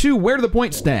round 2, where do the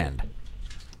points stand?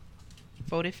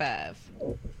 45.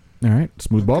 All right,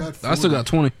 Smooth Bob. I still got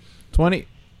 20. 20.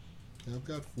 I've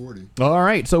got 40. All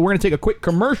right, so we're going to take a quick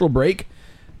commercial break.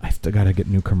 I still got to get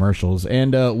new commercials,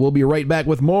 and we'll be right back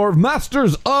with more of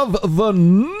Masters of the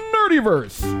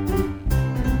Nerdiverse.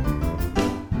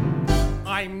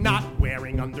 I'm not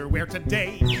wearing underwear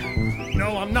today.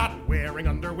 No, I'm not wearing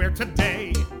underwear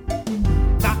today.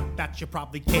 Not that you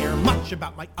probably care much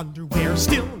about my underwear.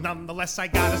 Still, nonetheless, I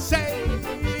gotta say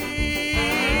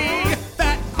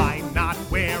that I'm not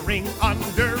wearing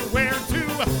underwear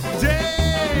today.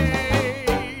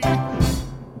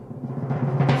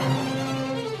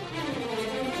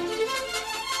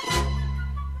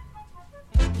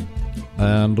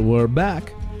 And we're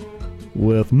back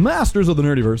with Masters of the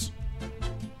Nerdiverse,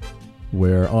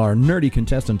 where our nerdy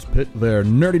contestants pit their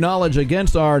nerdy knowledge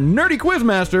against our nerdy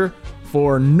quizmaster,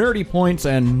 for nerdy points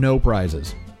and no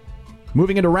prizes.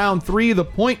 Moving into round 3, the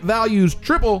point values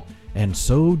triple, and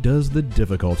so does the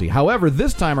difficulty. However,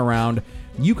 this time around,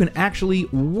 you can actually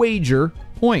wager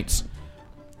points.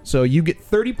 So you get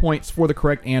 30 points for the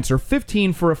correct answer,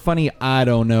 15 for a funny I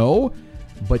don't know,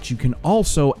 but you can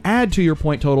also add to your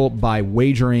point total by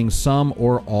wagering some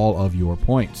or all of your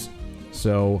points.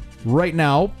 So right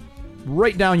now,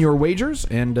 write down your wagers,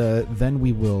 and then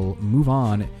we will move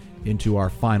on into our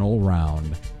final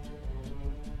round.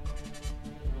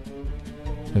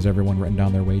 Has everyone written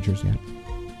down their wagers yet?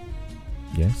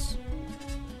 Yes?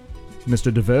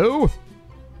 Mr. DeVoe?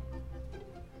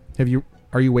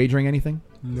 Are you wagering anything?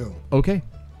 No. Okay.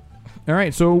 All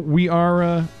right, so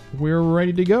we're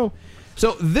ready to go.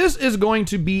 So this is going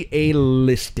to be a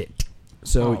list it.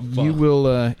 So you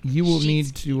will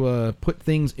need to put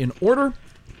things in order.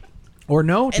 Or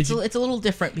no? It's a little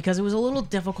different because it was a little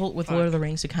difficult with Lord of the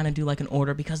Rings to kind of do like an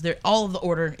order because all of the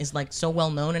order is like so well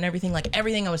known and everything. Like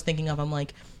everything I was thinking of, I'm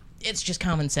like, it's just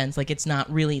common sense. Like it's not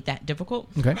really that difficult.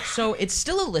 Okay. So it's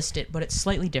still a list it, but it's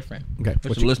slightly different. Okay.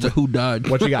 What's a list of who died?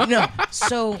 What you got? No.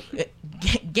 So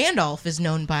Gandalf is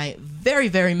known by very,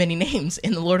 very many names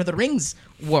in the Lord of the Rings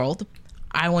world.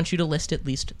 I want you to list at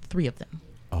least 3 of them.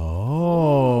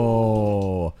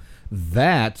 Oh,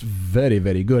 that's very,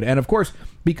 very good. And of course,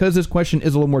 because this question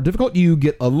is a little more difficult, you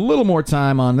get a little more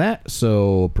time on that.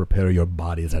 So prepare your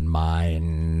bodies and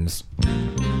minds.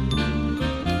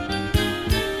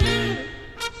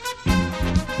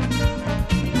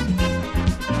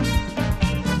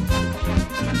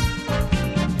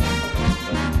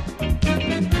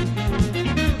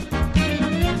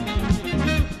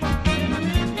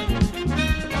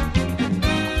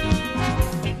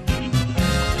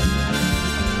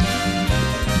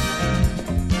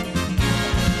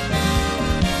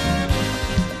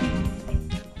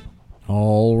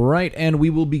 All right, and we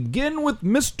will begin with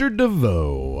Mr.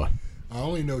 DeVoe. I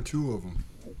only know 2 of them.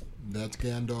 That's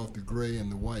Gandalf the Grey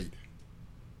and the White.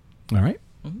 All right,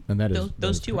 and that is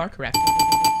those 2 are correct.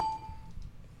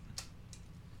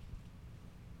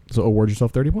 So award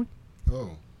yourself 30 points.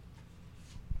 Oh.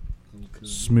 Okay.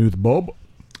 Smooth Bob.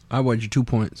 I award you 2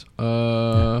 points.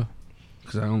 Because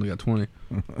I only got 20.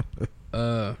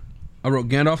 I wrote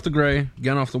Gandalf the Grey,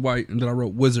 Gandalf the White, and then I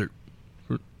wrote Wizard.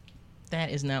 That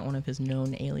is not one of his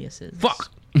known aliases.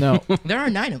 Fuck. No. There are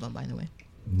 9 of them, by the way.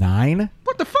 9?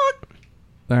 What the fuck?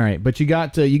 All right, but you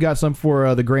got some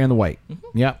for the gray and the white.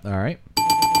 Mm-hmm. Yep. All right.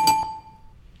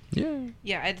 Yeah.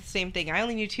 Yeah, I had the same thing. I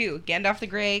only knew 2. Gandalf the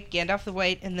Grey, Gandalf the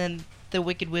White, and then the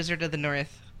Wicked Wizard of the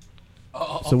North.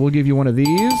 So we'll give you one of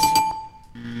these,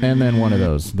 and then one of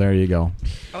those. There you go.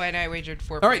 Oh, and I wagered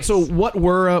 4 All right, so what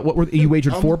were you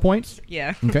wagered 4 points?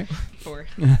 Yeah. Okay. 4.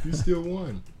 You still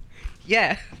won.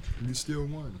 Yeah. You still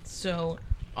won. So,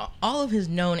 all of his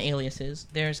known aliases,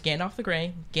 there's Gandalf the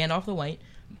Grey, Gandalf the White.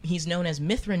 He's known as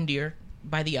Mithrandir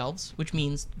by the elves, which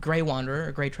means Grey Wanderer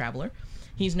or Grey Traveler.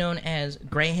 He's known as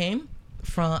Greyheim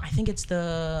from, I think it's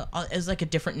as like a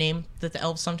different name that the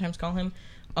elves sometimes call him.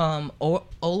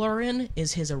 Olorin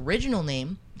is his original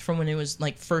name from when he was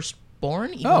like first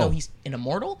born, even though he's an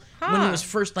immortal. Huh. When he was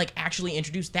first like actually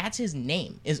introduced, that's his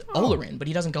name, is Olorin, but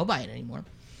he doesn't go by it anymore.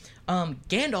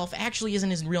 Gandalf actually isn't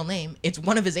his real name. It's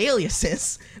one of his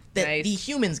aliases that the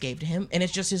humans gave to him, and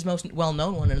it's just his most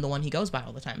well-known one and the one he goes by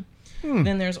all the time.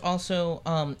 Then there's also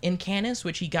Incanus,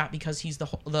 which he got because he's the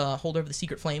holder of the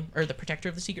secret flame, or the protector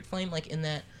of the secret flame, like in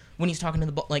that when he's talking to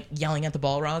the like yelling at the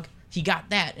Balrog. He got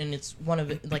that, and it's one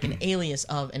of like an alias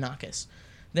of Inachus.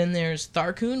 Then there's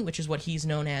Tharkun, which is what he's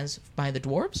known as by the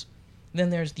dwarves. Then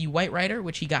there's the White Rider,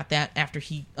 which he got that after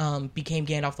he became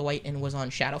Gandalf the White and was on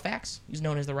Shadowfax. He's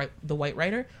known as the White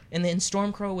Rider. And then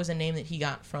Stormcrow was a name that he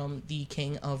got from the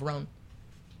King of Rohan.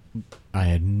 I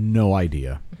had no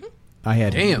idea. Mm-hmm. I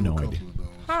had no idea.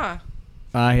 Huh.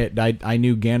 I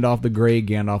knew Gandalf the Grey,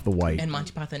 Gandalf the White, And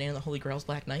Monty Python and the Holy Grail's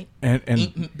Black Knight. and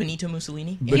Benito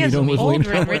Mussolini. He has Benito old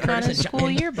Mussolini. written on his school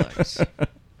yearbooks.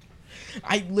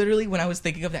 I literally, when I was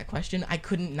thinking of that question, I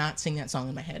couldn't not sing that song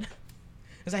in my head.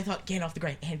 Because I thought Gandalf the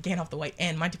Grey and Gandalf the White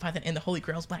and Monty Python and the Holy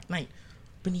Grail's Black Knight,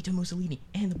 Benito Mussolini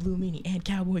and the Blue Meanie and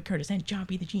Cowboy Curtis and John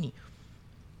B. the Genie,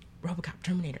 RoboCop,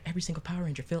 Terminator, every single Power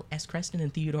Ranger, Phil S. Creston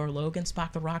and Theodore Logan,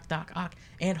 Spock the Rock, Doc Ock,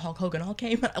 and Hulk Hogan all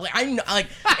came.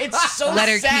 It's so Let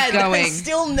her keep sad that I going.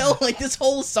 still know like this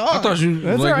whole song. I thought you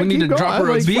That's all like right, we need to keep drop going.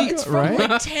 her a Like, beat. It's from right?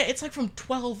 like it's like from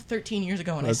 12, 13 years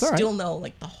ago, and That's I all right. still know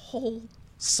like the whole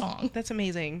song. That's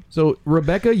amazing. So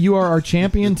Rebecca, you are our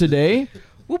champion today.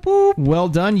 Whoop whoop. Well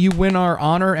done. You win our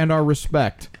honor and our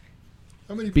respect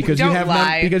How many because points, you Don't have none.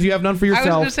 lie. Because you have none for I was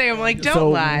yourself. going to say, I'm like, don't so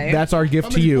lie. that's our how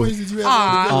gift to many you. points did you have Aw.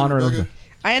 altogether, Honor of Rebecca?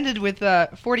 I ended with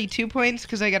 42 points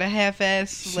because I got a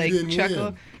half-ass like didn't chuckle.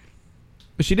 win.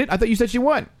 She did? I thought you said she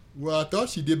won. Well, I thought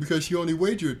she did because she only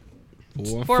wagered.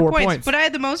 4 4 points. points. But I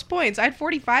had the most points. I had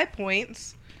 45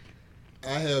 points.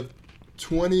 I have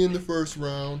 20 in the first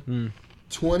round,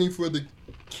 20 for the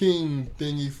king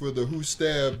thingy for the who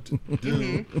stabbed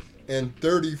dude, and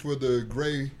 30 for the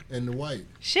gray and the white.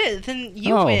 Shit, then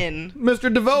you win.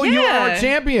 Mr. DeVoe, you are our Yeah.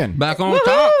 champion. Back on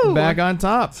top. Woohoo! Back on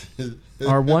top.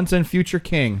 Our once and future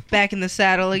king. Back in the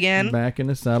saddle again. Back in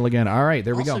the saddle again. All right,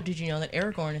 there we Also, go. did you know that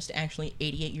Aragorn is actually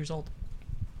 88 years old?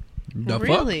 The fuck?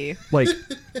 Really?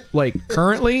 Like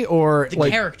currently or The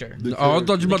like character. Oh, I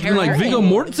thought you were about to be like character- Viggo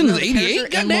Mortensen No, is the 88.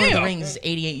 character in Lord of the Goddamn. Rings is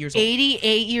 88 years old.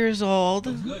 88 years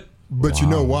old. But you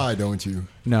know why, don't you?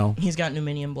 no. He's got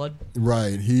Numenian blood.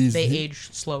 Right, he's They he, age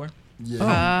slower.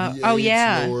 yeah, he oh, aged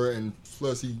yeah. slower, and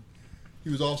plus he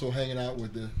was also hanging out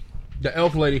with The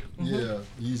elf lady. yeah,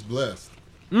 he's blessed.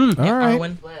 All right.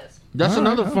 Arwen. That's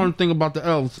another fun thing about the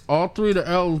elves. All three of the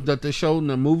elves that they showed in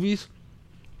the movies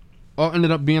all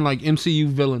ended up being like MCU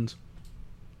villains.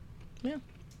 Yeah.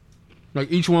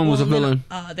 Like each one was a Well, villain.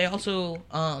 They also,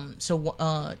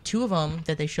 two of them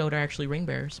that they showed are actually ring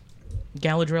bearers.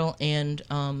 Galadriel and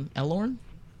Elrond.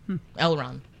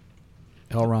 Elrond.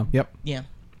 Elrond. Yep. Yeah.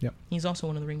 Yep. He's also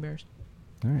one of the ring bearers.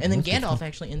 All right, And then that's good Gandalf stuff.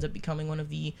 actually ends up becoming one of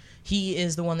the... He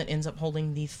is the one that ends up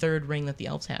holding the third ring that the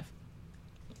elves have.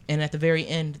 And at the very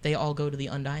end, they all go to the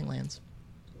Undying Lands,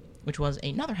 which was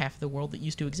another half of the world that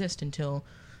used to exist until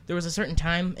there was a certain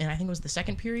time, and I think it was the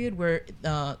second period, where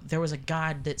there was a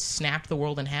god that snapped the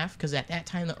world in half, because at that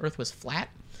time the Earth was flat.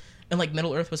 And like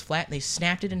Middle Earth was flat, and they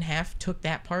snapped it in half, took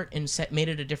that part, and made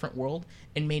it a different world,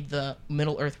 and made the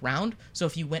Middle Earth round. So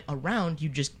if you went around,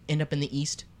 you'd just end up in the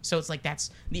east. So it's like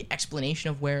that's the explanation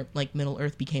of where like Middle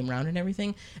Earth became round and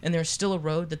everything. And there's still a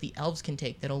road that the elves can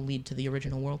take that'll lead to the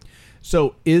original world.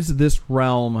 So is this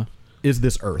realm, is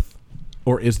this Earth?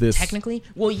 Or is this... Technically,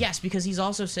 well, yes, because he's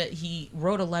also said he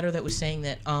wrote a letter that was saying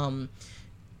that by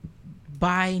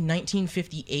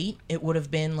 1958 it would have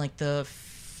been like the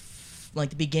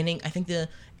beginning. I think the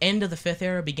end of the 5th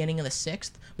era, beginning of the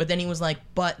 6th. But then he was like,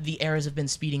 but the eras have been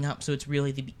speeding up, so it's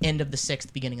really the end of the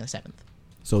 6th, beginning of the 7th.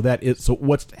 So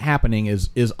what's happening is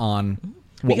on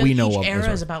what Because we know each of as era Earth.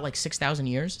 is about like 6,000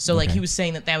 years. So like Okay. he was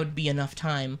saying that would be enough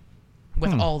time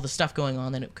with all the stuff going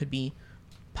on that it could be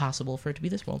possible for it to be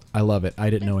this world. I love it. I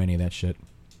didn't know any of that shit.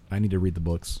 I need to read the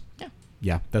books. Yeah.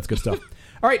 Yeah, that's good stuff.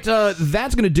 All right,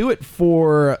 that's going to do it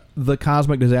for the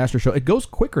Cosmic Disaster Show. It goes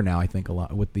quicker now, I think, a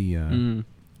lot with the That's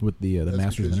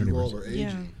Masters of because the you all Universe. are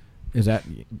aging. Is that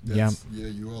yeah? Yeah,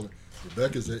 you all are.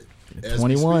 Rebecca's at as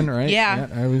we 21, speak. right? Yeah.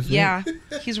 I was- Yeah.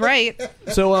 He's right.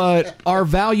 So, our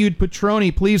valued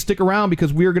Patroni, please stick around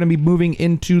because we're going to be moving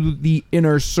into the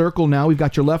inner circle now. We've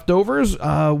got your leftovers.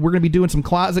 We're going to be doing some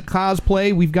closet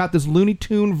cosplay. We've got this Looney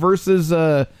Tune versus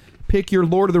pick your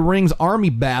Lord of the Rings army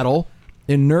battle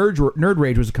in Nerd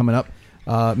Rage, was coming up.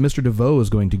 Mr. DeVoe is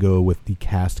going to go with the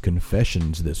cast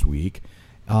confessions this week.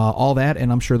 All that,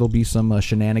 and I'm sure there'll be some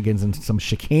shenanigans and some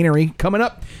chicanery coming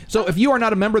up. So if you are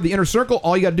not a member of the Inner Circle,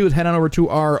 all you got to do is head on over to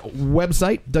our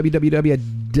website,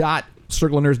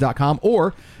 www.circleofnerds.com,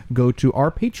 or go to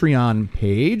our Patreon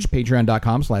page,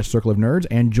 patreon.com/Circle of Nerds,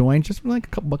 and join just for like a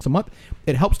couple bucks a month.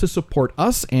 It helps to support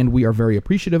us, and we are very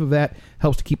appreciative of that.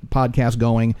 Helps to keep the podcast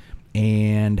going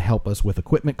and help us with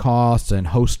equipment costs and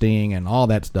hosting and all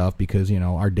that stuff because, you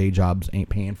know, our day jobs ain't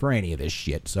paying for any of this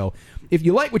shit. So if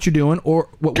you like what you're doing or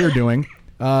what we're doing,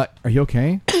 are you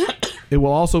okay? It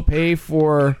will also pay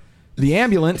for the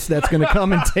ambulance that's going to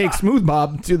come and take Smooth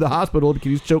Bob to the hospital because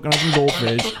he's choking on some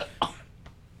goldfish.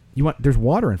 You want? There's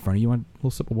water in front of you. You want a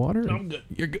little sip of water? I'm good.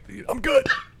 You're good. I'm good.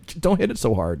 Don't hit it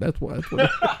so hard. That's what.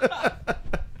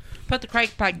 Put the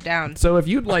crack pipe down. So if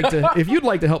you'd like to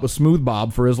help a Smooth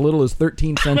Bob for as little as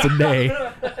 13 cents a day,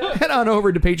 head on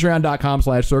over to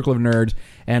patreon.com/Circle of Nerds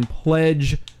and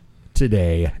pledge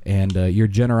today. And your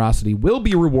generosity will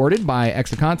be rewarded by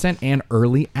extra content and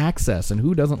early access. And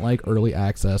who doesn't like early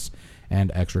access and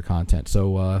extra content?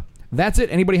 So that's it.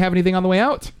 Anybody have anything on the way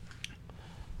out?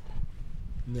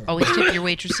 Always tip your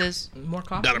waitresses. More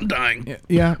coffee. I'm dying.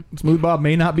 Yeah, Smooth Bob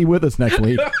may not be with us next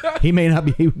week. He may not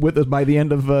be with us by the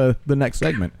end of the next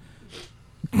segment.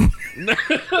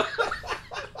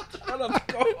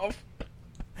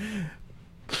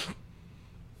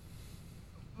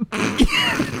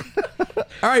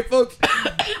 All right, folks.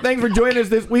 Thanks for joining us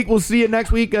this week. We'll see you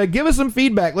next week. Give us some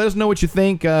feedback. Let us know what you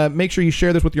think. Make sure you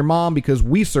share this with your mom because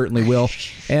we certainly will.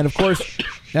 And, of course,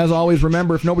 as always,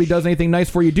 remember, if nobody does anything nice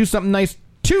for you, do something nice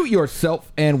to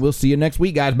yourself. And we'll see you next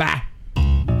week, guys. Bye.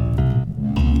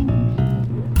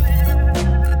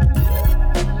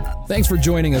 Thanks for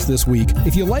joining us this week.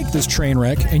 If you like this train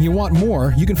wreck and you want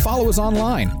more, you can follow us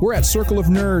online. We're at Circle of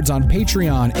Nerds on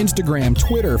Patreon, Instagram,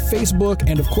 Twitter, Facebook,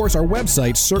 and of course our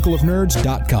website,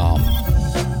 circleofnerds.com.